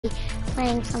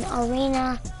playing some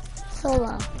arena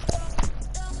solo.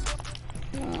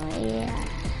 Oh yeah,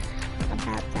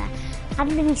 about that. I've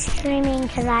been streaming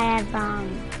because I have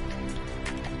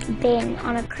been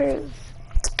on a cruise.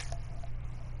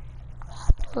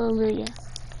 Hallelujah.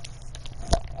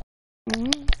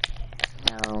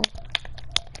 So,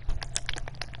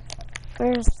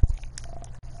 first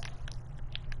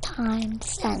time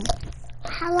spent.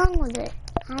 How long was it?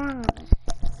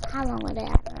 How long was it?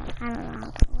 I don't know how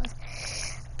long it was.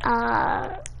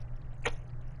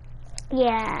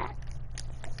 Yeah.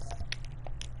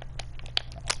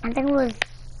 I think it was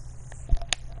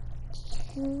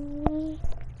 2 weeks.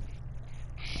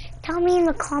 Tell me in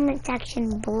the comment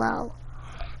section below.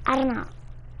 I don't know.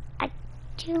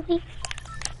 2 weeks?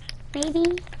 Maybe?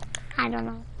 I don't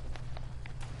know.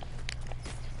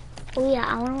 Oh yeah,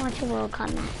 I want to watch a World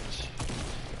Cup match.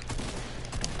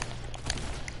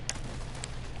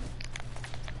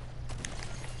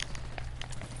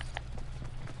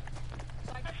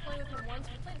 So I got to play with him once.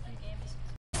 We played a few games.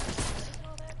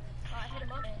 I hit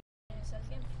him up and he said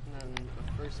again. And then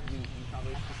the first week, you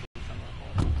probably just did some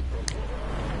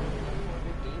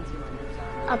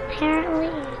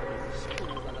Apparently.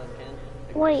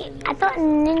 Wait, I thought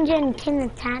Ninja and Tim the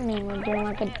Tatman were doing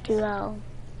like a duo.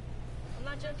 I'm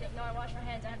not joking. No, I wash my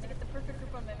hands. I have to get the perfect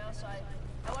grip on my mouse, so I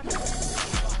wash my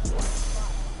hands.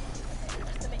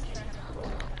 Just to make sure I have it.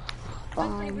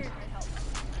 That's pretty weird, but it helps.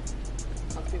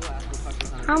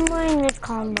 I'm wearing this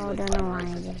combo, don't know why I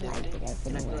just like it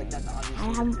everywhere. I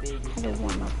have had a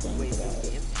warm-up game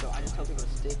today. So I just tell people to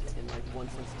stick in like one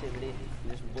sensitivity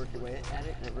and just work your way at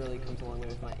it, and it really comes a long way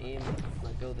with my aim,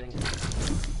 my building.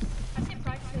 I say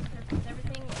practice makes perfect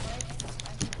everything in life.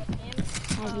 I think with games,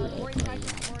 the more you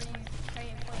practice, the more you try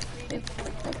and play creative, the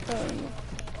more you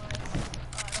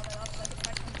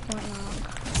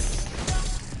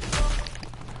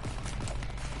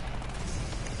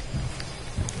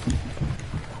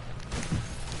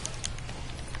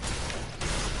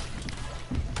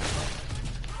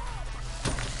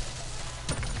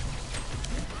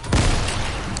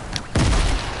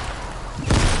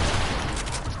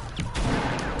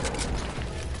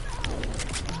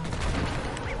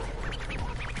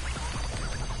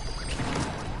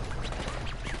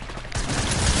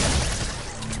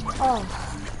Oh.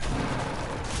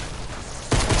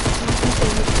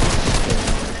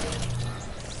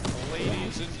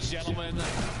 Ladies and gentlemen,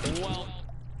 well.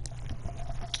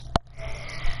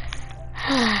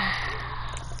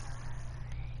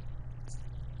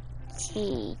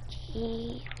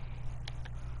 GG.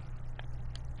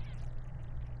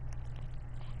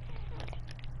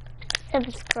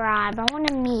 Subscribe. I want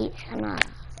to meet some of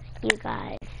you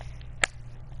guys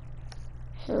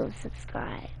who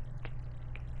subscribe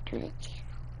to the channel.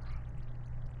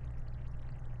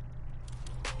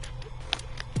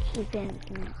 Keep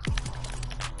it now.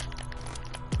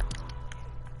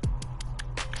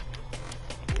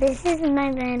 This is my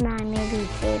maybe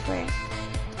favorite.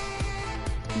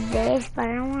 This, but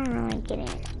I don't want to really get in.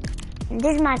 And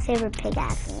this is my favorite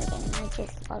pickaxe in the game. I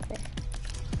just love it.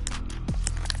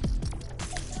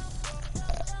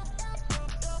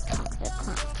 Toxic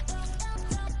clown.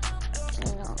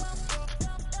 No.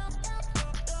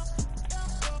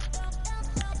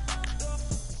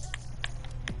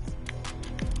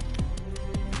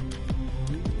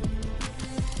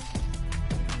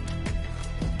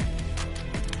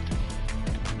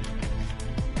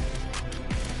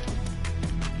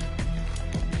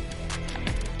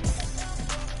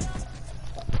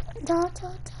 Da da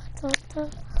da da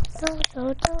da da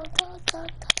da da da da.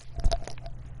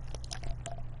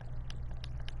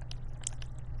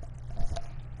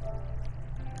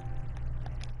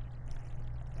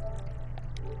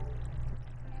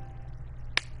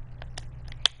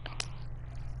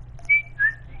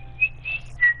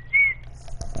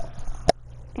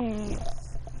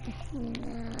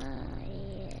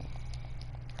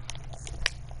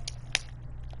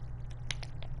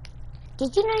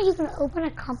 Did you know you can open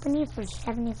a company for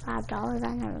 $75?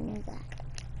 I never knew that.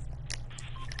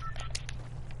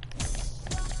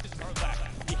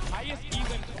 The highest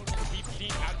elim total we've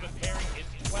seen out of a pairing is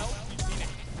 12. We've seen it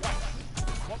twice.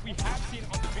 What we have seen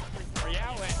on the Victory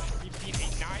Royale end, we've seen a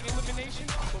 9 elimination,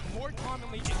 but more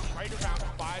commonly it's right around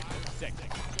 5 to 6.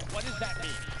 So what does that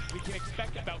mean? We can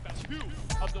expect about 2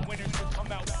 of the winners to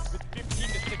come out with 15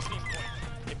 to 16 points.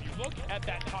 If you look at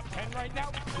that top 10 right now,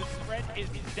 the spread is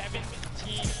 17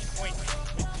 points.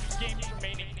 With 2 games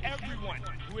remaining, everyone everyone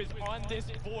who is on this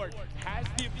board has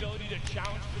the ability to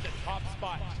challenge for the top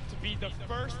spot to be the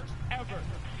first ever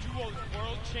Duos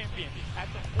World Champion at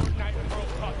the Fortnite World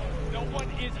Cup. No one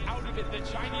is out of it. The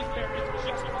Chinese bear is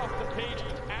just off the page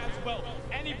as well.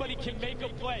 Anybody can make a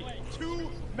play.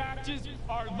 2 matches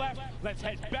are left. Let's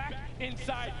head back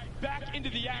inside, back into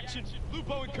the action.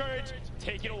 Lupo and Courage,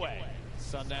 take it away.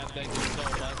 Sundan, thank you so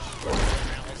much for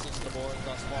analysis of the board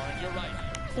thus far. And you're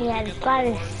right. Yeah, the spot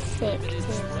is sick, too.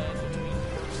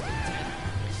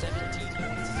 17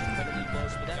 points is incredibly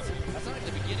close, but that's not even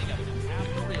the beginning of it. You have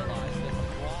to realize that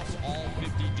across all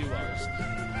 50 duos,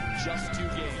 just 2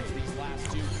 games, these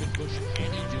last 2 could push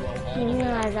any duo all the You way.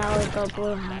 realize I always go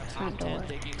blue house Top front 10 door.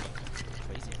 taking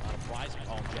crazy amount of prize at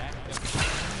home, Jack.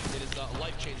 It is a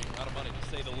life-changing amount of money, to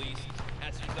say the least.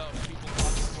 As you know, people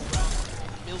talking around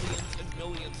millions and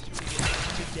millions tuning in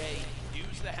today.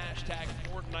 Use the hashtag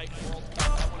Fortnite World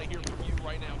Cup. I want to hear from you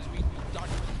right now. Tweet Dr.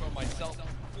 Lupo and myself.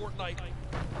 Fortnite,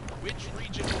 which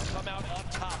region will come out on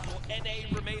top? Will NA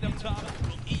remain up top?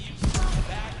 Will EU start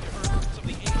back? You heard some of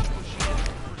the Asian Oceanic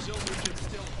Brazil region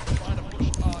still trying to push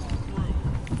through.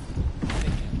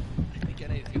 I think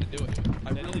NA is going to do it. I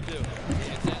really do.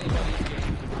 It's anybody's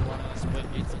game, to be honest, but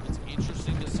it's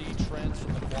interesting to see trends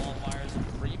from the qualifiers in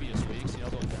previous weeks. You know,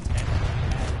 the 10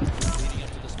 leading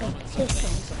up to this moment. Some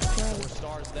names, some 4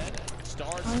 stars then.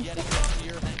 Stars yet again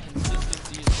here. That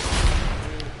consistency is going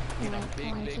through in a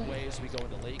big ways. We go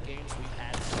into late games. We've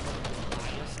had some of the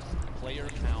highest player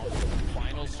count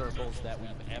final circles that we've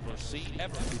ever seen.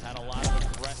 We've had a lot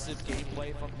of aggressive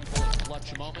gameplay from people in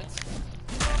clutch moments.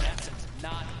 And that's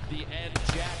not the end,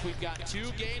 Jack. We've got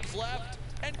 2 games left,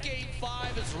 and Game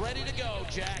 5 is ready to go,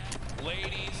 Jack.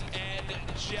 Ladies and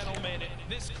gentlemen,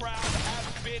 this crowd has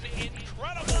been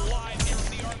incredible live in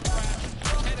the Art Crash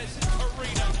Tennis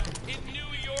Arena in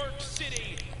New York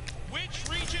City. Which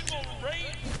region will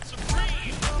reign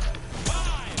supreme?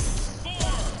 5, 4,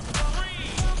 3,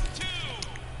 2,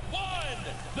 1.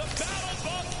 The battle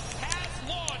bus has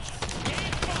launched.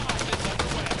 Game 5 is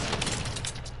underway.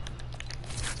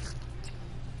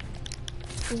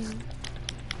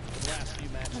 The last few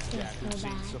matches, Jack, we've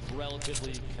seen some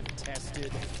relatively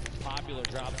contested, popular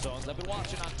drop zones. I've been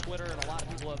watching on Twitter, and a lot of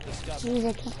people have discussed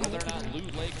whether or not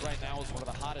Loot Lake right now is one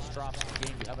of the hottest drops in the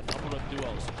game. You have a number of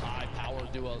duos, high-power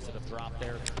duos that have dropped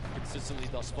there consistently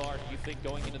thus far. Do you think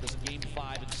going into this Game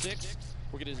 5 and 6,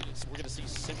 we're gonna see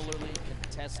similarly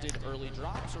contested early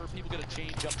drops, or are people gonna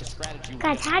change up the strategy?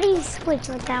 Guys, how do you switch?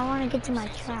 Like, I want to get to my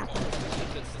trap.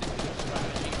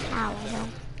 How? I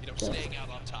don't get it. Staying out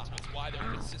on top is why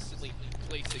they're consistently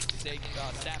placing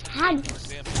How? for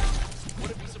example.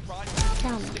 Would it be surprising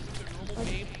Tell to me. stick with their normal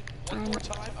game one more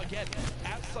time? Again,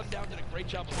 as Sundown did a great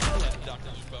job of highlighting Dr.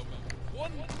 Lupo.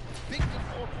 One big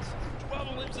performance,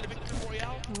 12 limbs in a victory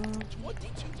royale,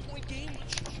 22-point game,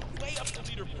 way up the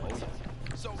leaderboards.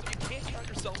 So you can't count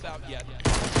yourself out yet.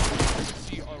 We'll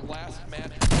see our last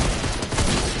match.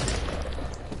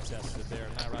 Contested there,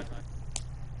 am I right?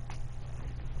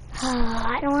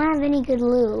 I don't have any good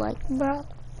loot. Like, bro,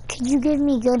 could you give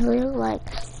me good loot? Like,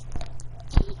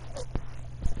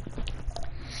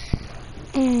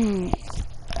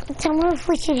 tell me if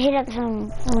we should hit up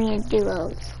some weird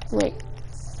duos with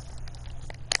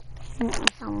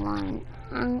someone.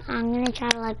 I'm gonna try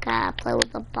to like play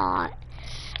with a bot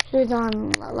who's on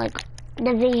like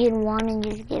Division 1 and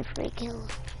just get free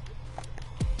kills.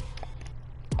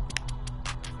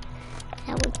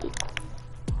 That would be cool.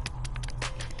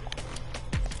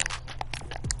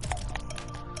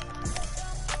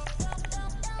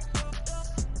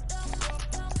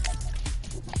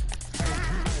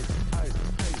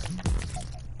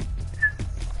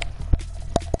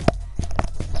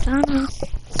 I don't know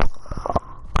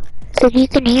if you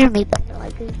can hear me, but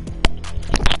like,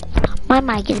 my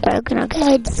mic is broken,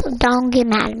 okay? So don't get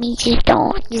mad at me. Just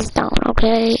don't,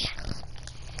 okay?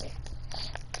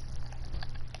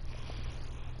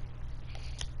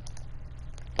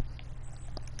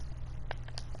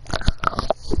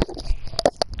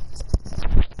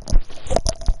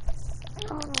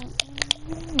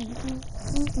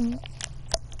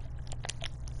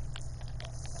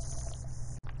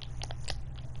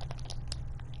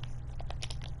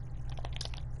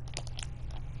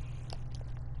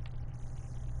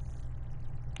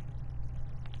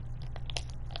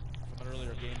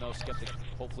 Skeptic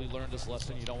hopefully learned his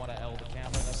lesson. You don't want to L the camera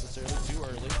necessarily too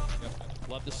early.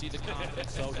 Love to see the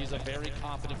confidence, though. He's a very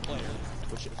confident player,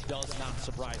 which does not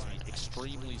surprise me.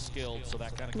 Extremely skilled, so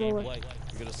that kind of gameplay,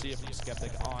 you're going to see it from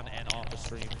Skeptic on and off the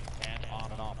stream and on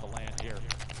and off the land here.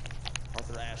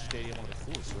 Arthur Ashe Stadium, one of the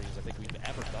coolest streams I think we've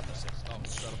ever done this in. Oh,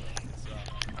 incredible. It's,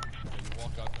 you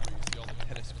walk out there, you see all the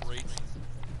tennis greats,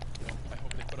 you know,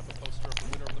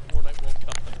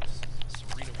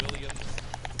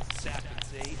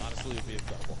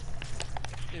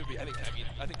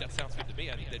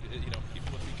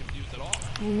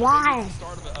 Why? The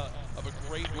start of a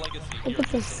great legacy I here. get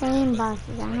the same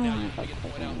bosses. I don't want to go Begin to for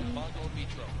point out them. Mongo and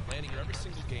Vitro landing here every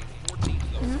single game. 4 teams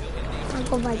though still in the I'll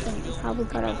go Viking. Probably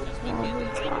go to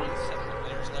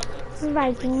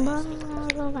Viking, but I'll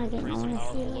go Viking. I want to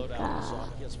see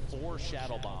like He has 4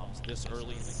 shadow bombs this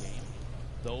early in the game.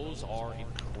 Those are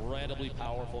incredibly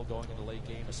powerful going into late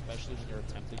game, especially when you're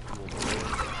attempting to avoid.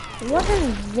 what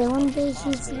does villain base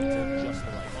used to be over here? Just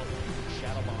the right moment.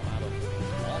 Shadow bomb out of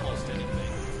almost anything.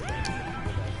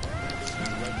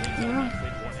 Yeah.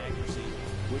 Pinpoint accuracy,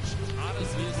 which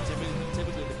honestly is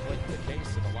typically the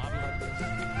case in a lobby like this.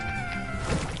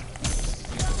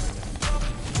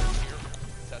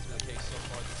 That's been the case so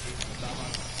far this season.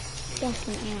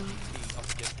 Definitely. Up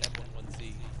against M11Z.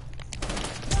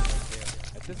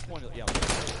 At this point, yeah,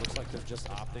 it looks like they're just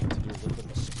opting to do a little bit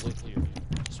of a split here.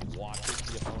 Just watching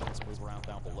the opponents move around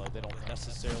down below. They don't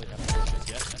necessarily have pushes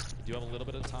yet. They do have a little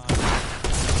bit of time.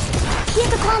 He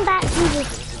has a combat,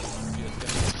 Jesus.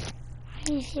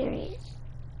 Are you serious?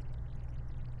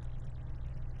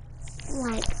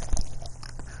 Like,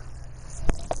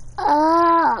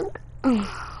 ugh.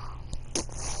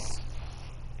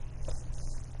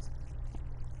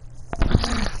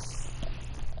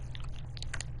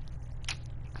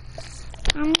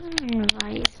 I'm gonna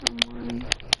invite someone.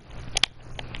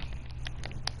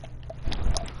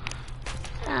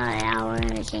 Oh yeah, we're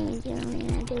gonna change the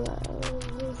arena to a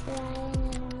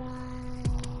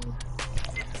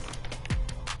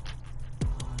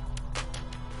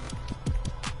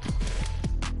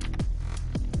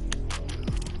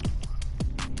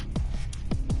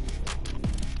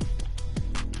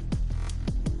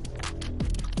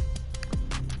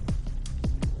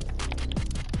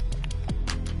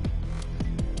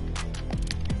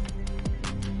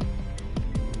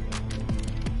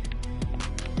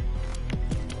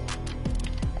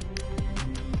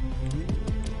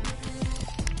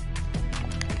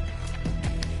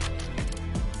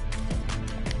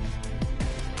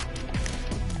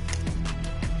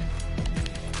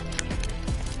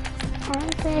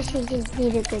She just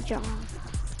did a good job.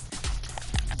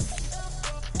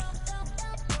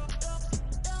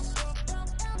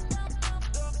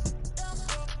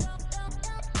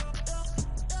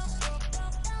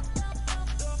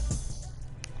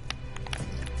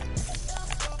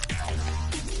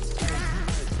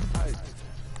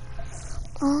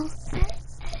 Oh.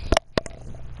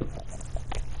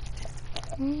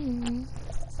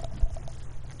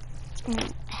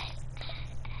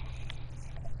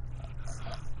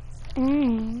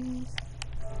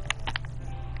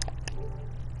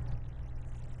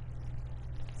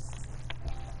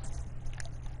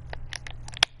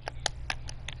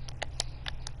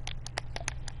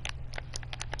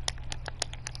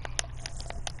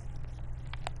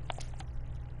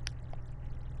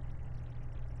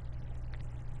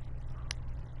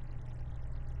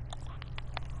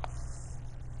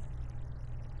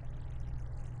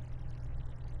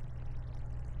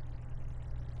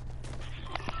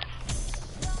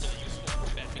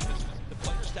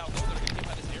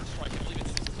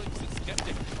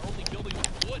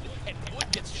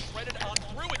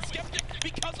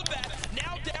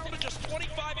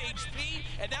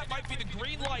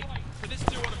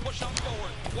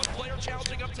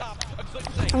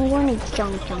 I'm going to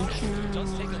jump junction.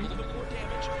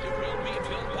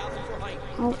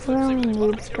 Hopefully only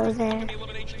noobs go there.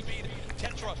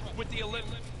 Tetra with the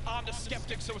eliminate on the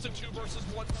Skeptic, so it's a 2 versus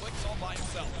 1 Clix all by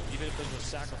himself. Even if there's a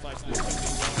sacrifice,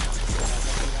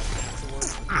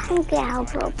 I don't get how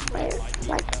pro players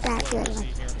like that good.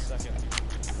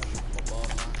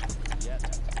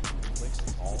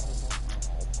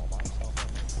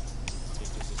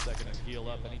 Heal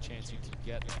up any chance you can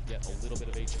get a little bit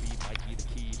of HP might be the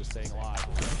key to staying alive.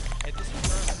 And this is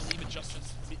where I believe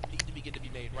adjustments need to begin to be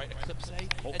made, right? Eclipse and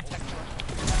Tetra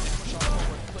push on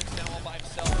forward. Clix now all by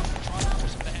himself, trying to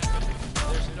force him to happen.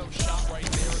 There's no shot right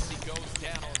there as he goes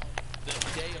down. The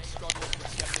day of struggles for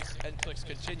Skeptics and Clix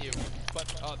continue. But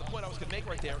the point I was going to make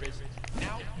right there is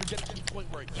now you're getting to the point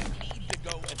where you need to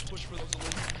go and push for those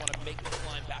elites who want to make the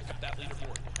climb back up that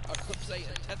leaderboard. Eclipse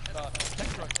and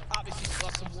Tetra obviously still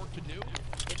have some work to do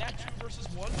in that 2 versus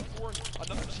 1 before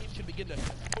another team can begin to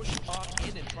push on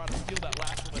in and try to steal that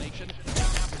last elimination. They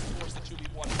have to force the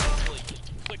 2v1 eventually.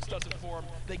 Clix doesn't form,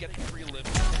 they get the free live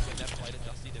and win that fight at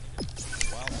Dusty Dip.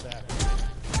 Wow, Sappy.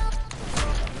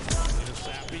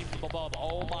 Sappy from above.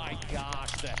 Oh my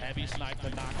gosh, the heavy snipe to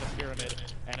knock the pyramid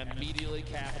and immediately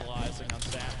capitalizing on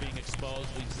Sapp being exposed,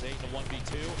 leaves Zayt in a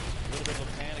 1v2. A little bit of a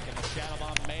panic, and the Shadow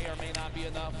Bomb may or may not be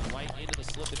enough. Right into the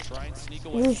slip to try and sneak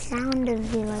away. The sound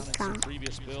of the like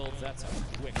previous builds, that's a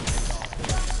quick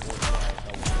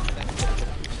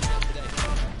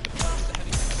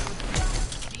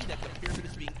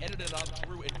it on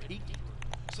through and peeked.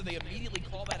 So they immediately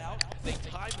call that out. They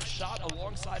time the shot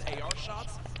alongside AR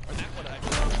shots, or that one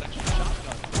actually was actually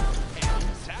shotgun. And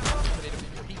Sap eliminated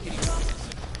before he could even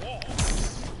hit the wall.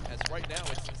 As right now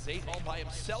it's Zayt all by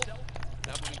himself.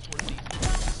 Now moving towards the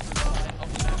side of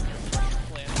the map here. Pressure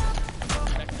plan.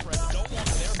 Vectorez no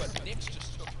longer there, but Nyx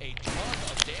just took a ton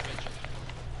of damage.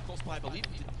 Close by, I believe.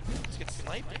 Did he get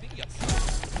sniped? I think he got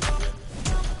sniped.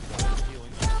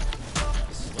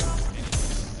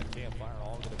 Campfire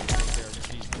all going to be right there.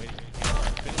 He's waiting to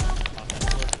finish on that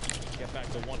flip. Get back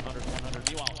to 100.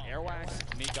 Meanwhile, Airwax,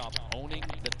 Nikov owning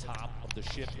the top of the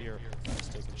ship here.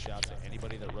 Just taking shots at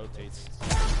anybody that rotates.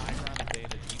 High ground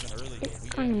advantage, even early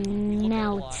game. We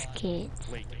Melt kit.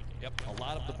 Late game. Yep, a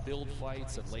lot of the build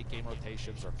fights and late game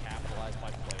rotations are capitalized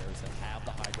by players that have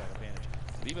the high ground advantage.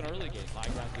 But even early game, high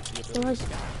ground gives the ability to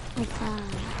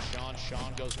scout.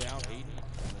 Sean goes down. Aiden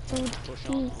push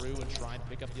on through and try and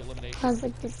pick up the elimination. Cause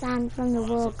like the sound from the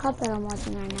World Cup that I'm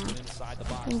watching right now. Inside the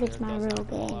box, I think it's my real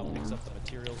game, you know. the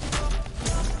materials.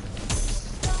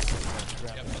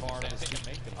 Grab the card and his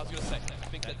teammate. I was gonna say, I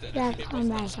think that That's on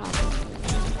my shot. Aiden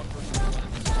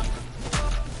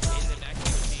and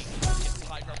actually gets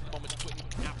high ground at the moment. Quitting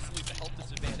absolutely the health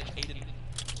disadvantage. Aiden,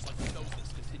 just like he knows this,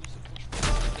 continues to push for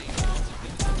the elimination as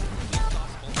quickly as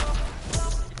possible.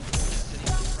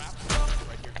 Traps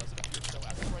right here doesn't appear so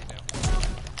active right now.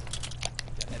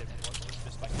 Get headed for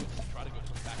this by Quitting. Try to go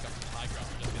back up to the high ground.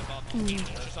 Just get above. Aiden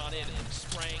pushes on in,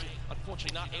 spraying.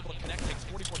 Unfortunately, not able to connect. Takes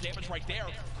 44 damage right there.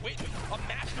 Quitting, a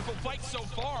masterful fight so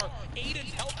far.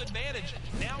 Aiden's health advantage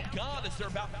now gone as they're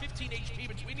about 15 HP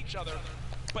between each other.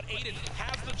 But Aiden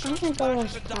has the chance to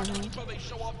flash and Dr. Lupo. They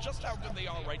show off just how good they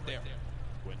are right there.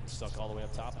 Quentin stuck all the way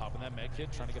up top, hopping that med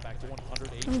kit, trying to get back to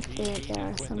 100 I'm scared there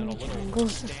are Quentin so in a many little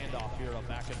triangles. standoff here, a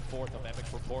back and forth of epic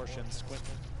proportions.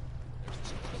 Quentin,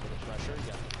 there's a little bit of pressure. You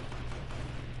got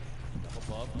up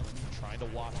above, trying to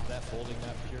watch that, holding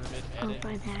that pyramid edit.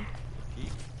 Over there.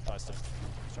 Peak tries to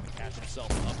catch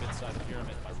himself up inside the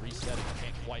pyramid by resetting.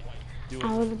 Can't quite do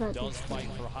I was it. about to Does say. fight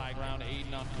for high ground.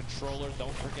 Aiden on controller.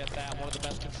 Don't forget that. One of the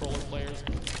best controller players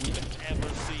we've ever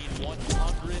seen.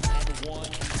 101.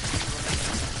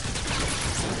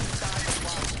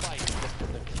 Fight.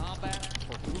 The combat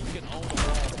for who can own the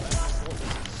wall. The back and forth is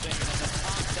insane. And the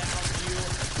top down view.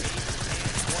 Aiden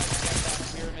can't quite get that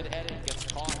pyramid edit. Gets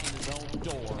caught in his own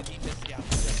door. And he missed the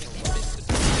opportunity. He missed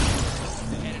the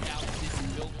headed out,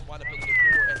 didn't build one up in the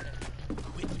door, and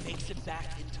Quentin makes it back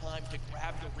in time to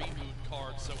grab the reboot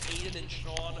card. So Aiden and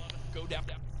Sean go down.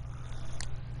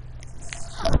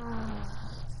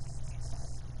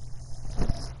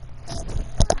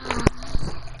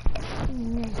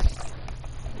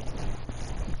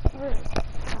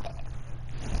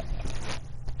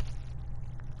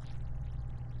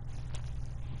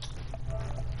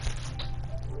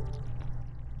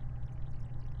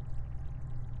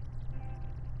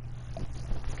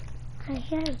 I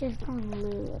hear I just on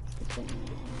loot.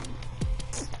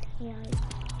 Yeah.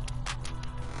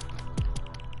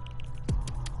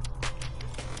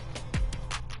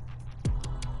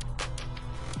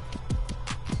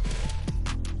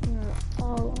 You're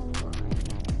all online.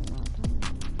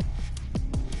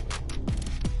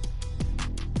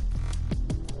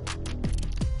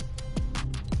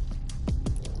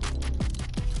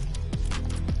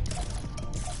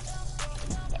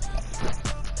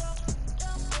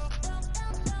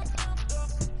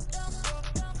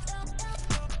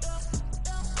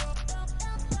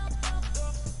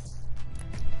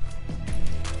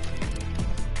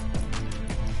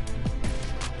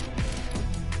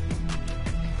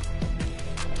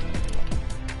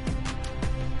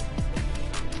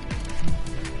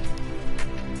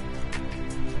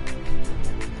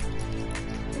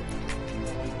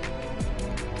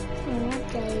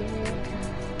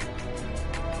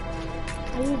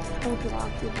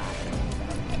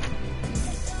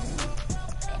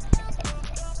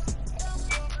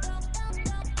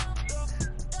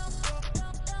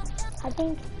 I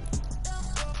think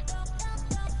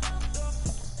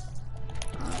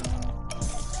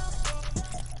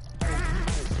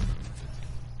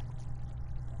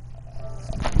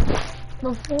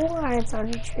before I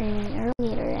started streaming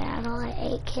earlier, I had like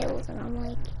 8 kills, and I'm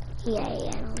like, yay,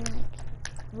 and I'm like,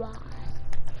 why?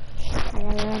 I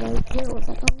never had 8 kills,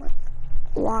 and I'm like,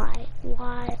 why?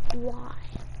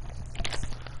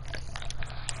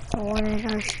 But when I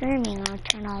start streaming, I'll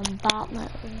turn on bot mode,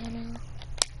 you know?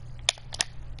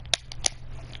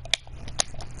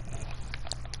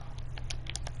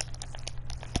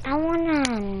 I wanna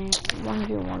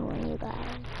 1v1 with you guys.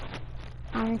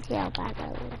 I wanna see how bad I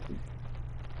look.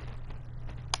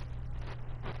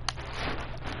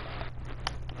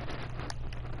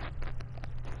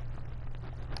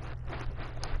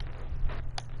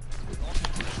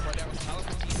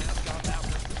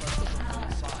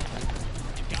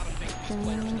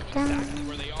 exactly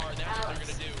where they are, and that's what they're going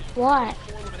to do. What?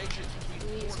 4 eliminations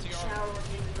between CR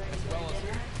as well as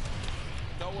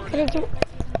nowhere What did you?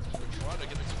 They're trying to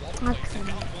get this wall play. They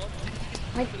got one.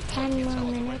 Like 10 more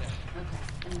minutes.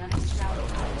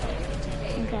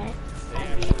 Okay.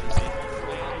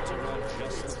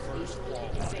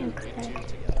 Okay.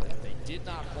 They did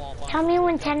not qualify. Tell me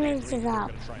when 10 minutes is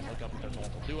up. Try and look up their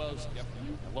normal duos.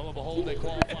 And lo and behold, they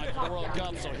qualified for the World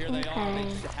Cup, so here they are. They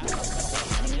have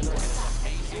to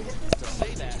amazing to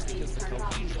say that because the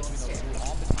cohesion between those two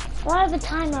oftentimes Why have a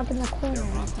timer up in the corner?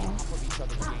 on top of each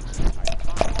other's games the entire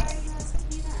time.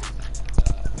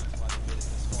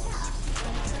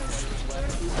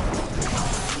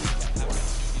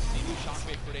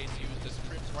 Shockwave grenades used as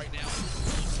Crims right now.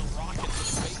 Some rockets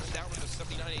with waves down to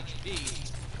 79 HP.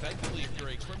 Thankfully, if you're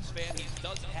a Crims fan, he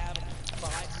does have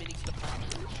 5 minis to pop.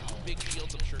 2 big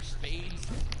shields, I'm sure Spades.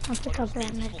 I'll pick up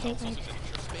that meditate. I'm sure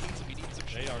Spades if he needs some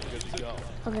They are good to go.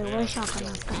 Okay, where's shotgun?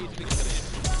 Let's go.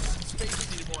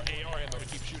 Spades needed more AR ammo to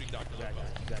keep shooting, Dr.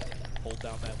 Exactly. Hold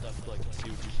down that left click and see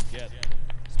what you can get.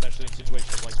 Especially in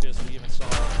situations like this, we even saw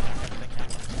everything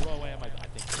happen on Pro-Am. I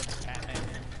think Tim Catman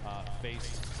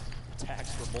faced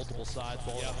attacks from multiple sides,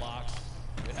 ball in the box.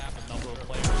 It happened. A number of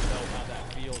players know how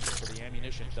that feels, and so the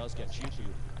ammunition does get cheap for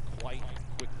you quite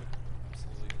quickly.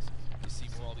 Absolutely. You see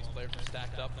where all these players are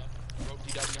stacked up. Rogue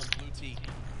DW and Blue T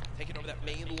taking over that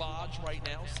main lodge right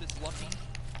now. Sis Lucky.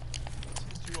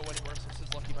 His duo anywhere, so Sis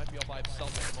Lucky might be all by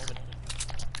himself at the moment.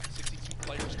 62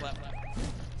 players left.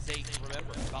 Zayt,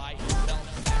 remember, by himself.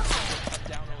 Cut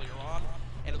down earlier on.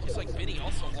 And it looks like Vinny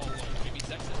also all alone. Maybe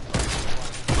Zexit.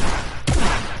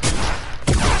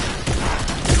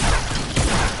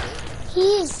 He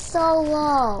is so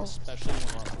low. Especially when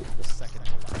we're on the second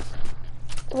to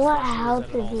last. What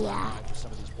health is he at? For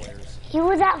some of these players. He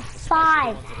was at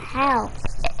 5 health.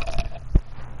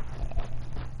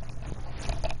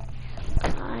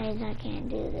 Guys, I can't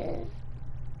do this.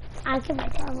 I can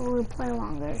probably play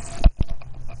longer.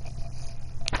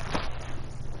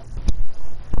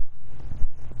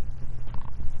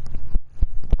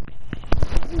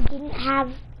 He didn't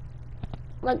have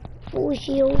like full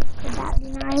shield. Would that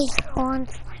be nice on?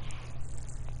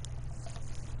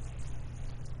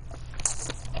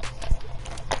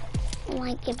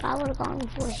 Like if I would have gone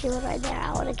full shield right there,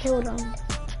 I would have killed him.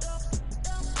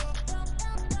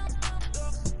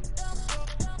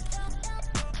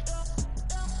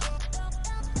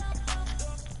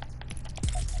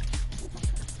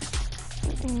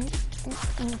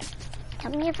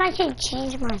 Tell me if I should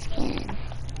change my skin.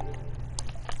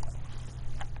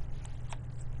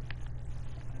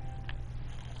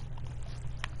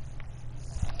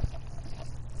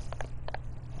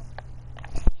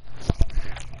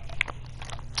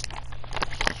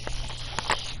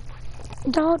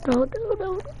 No.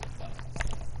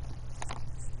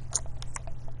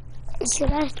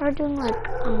 Should I start doing like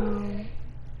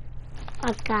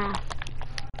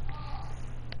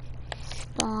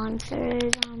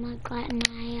sponsors on my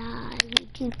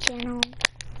YouTube channel?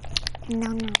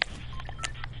 No. Game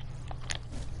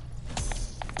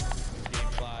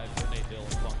 5, Nate Hill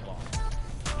and Funkball.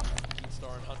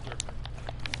 Keenstar and Hunter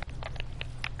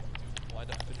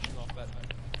wind up finishing off that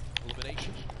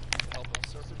elimination to help them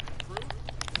surface the crew.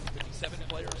 57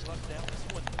 players left now.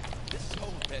 This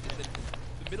zone, man, is in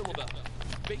the middle of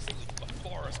basically a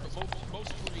forest, but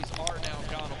most trees are now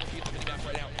gone. I'm looking at the map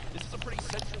right now. This is a pretty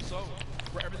central zone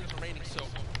where everything's remaining. So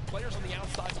players on the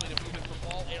outside are moving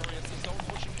from all areas. The zone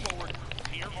pushing forward.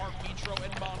 Here are Vitro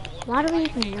and Mongol. Why do we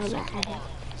even know that?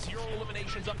 0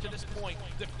 eliminations up to this point.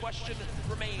 The question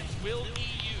remains, will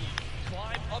EU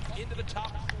climb up into the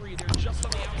top 3? They're just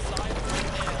on the outside.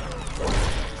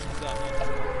 This is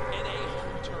NA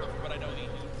home turf, but I know the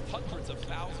hundreds of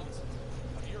thousands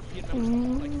of European members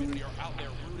of the community are out there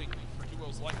rooting for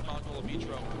duos like Mongol and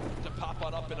Vitro to pop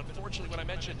on up. And unfortunately, when I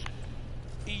mentioned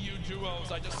EU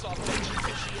duos, I just saw Benji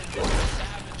Fishy and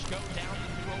Savage go down the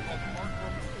duo of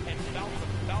Markram and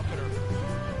Falconer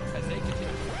as they continue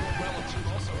to perform well and two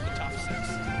also in the top 6.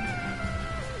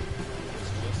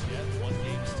 Just yet, one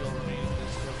game still remaining in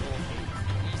this circle.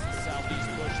 East and southeast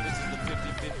push. This is the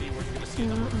 50-50 where you're going to see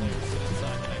a number of players sit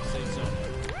inside the next safe zone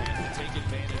and take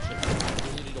advantage of the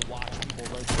ability to watch people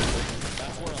rotate.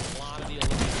 That's where a lot of the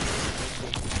eliminations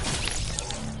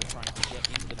are trying to get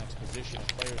into the next position.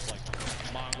 Players like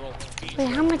Mongrel, Wait,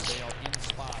 how much they are in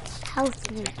spots. health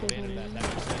is Take this advantage giving of me?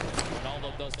 that. Ronaldo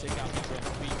does take out the drum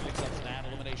speed, picks up that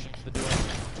elimination for the duo.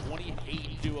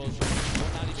 28 duos.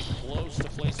 We're not even close to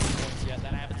placing points yet.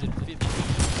 That happens in 15.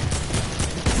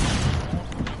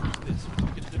 This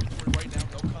inventory right now,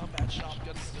 no combat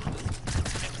shotgun, still this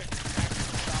epic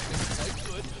tactical shotgun, quite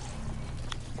good.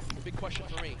 The big question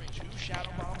for me,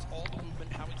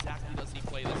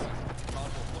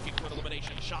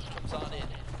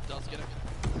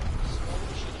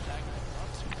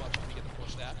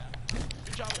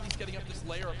 this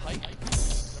layer of height. Remember,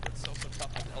 it's so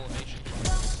tough with elevation.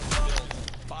 Still,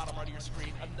 bottom right of your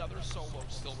screen, another solo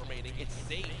still remaining. It's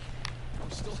Zayn, who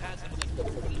still has, I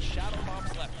believe, 3 shadow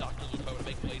bombs left, Dr. Lupo, to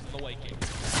make plays in the late game.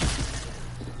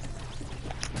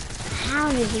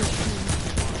 How did you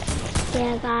see?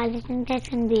 Yeah, guys, I think that's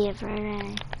gonna be it for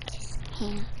today.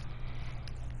 Yeah.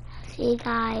 See you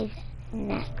guys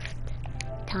next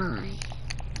time.